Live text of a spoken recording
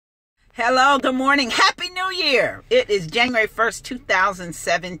Hello, good morning. Happy New Year. It is January 1st,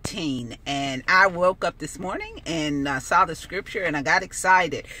 2017. And I woke up this morning and saw the scripture and I got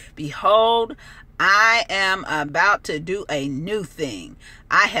excited. Behold, I am about to do a new thing.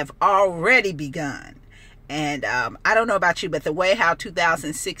 I have already begun. And I don't know about you, but the way how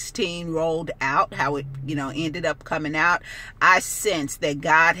 2016 rolled out, how it, ended up coming out, I sense that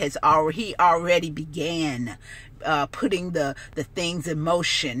God has already began putting the things in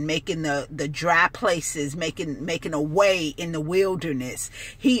motion, making the dry places, making a way in the wilderness.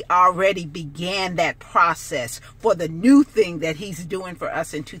 He already began that process for the new thing that he's doing for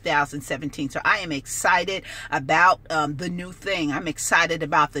us in 2017. So I am excited about the new thing. I'm excited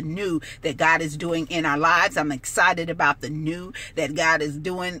about the new that God is doing in our lives. I'm excited about the new that God is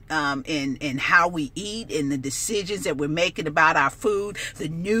doing in how we eat, in the decisions that we're making about our food, the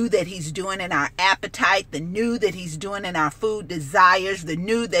new that he's doing in our appetite, the new that he's doing in our food desires, the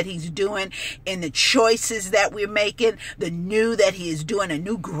new that he's doing in the choices that we're making, the new that he is doing, a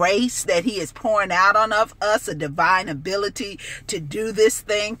new grace that he is pouring out on us, a divine ability to do this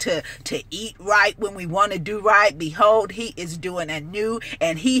thing, to eat right when we want to do right. Behold, he is doing a new,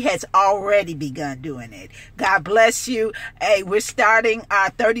 and he has already begun doing it. God bless you. Hey, we're starting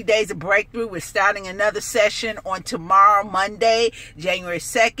our 30 days of breakthrough. We're starting another session on tomorrow, Monday, January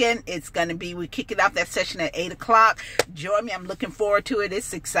 2nd. It's going to be, we're kicking off that session at 8 o'clock. Join me. I'm looking forward to it.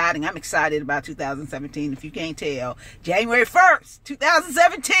 It's exciting. I'm excited about 2017. If you can't tell, January 1st,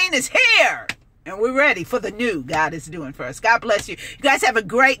 2017 is here. And we're ready for the new God is doing for us. God bless you. You guys have a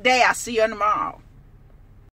great day. I'll see you tomorrow.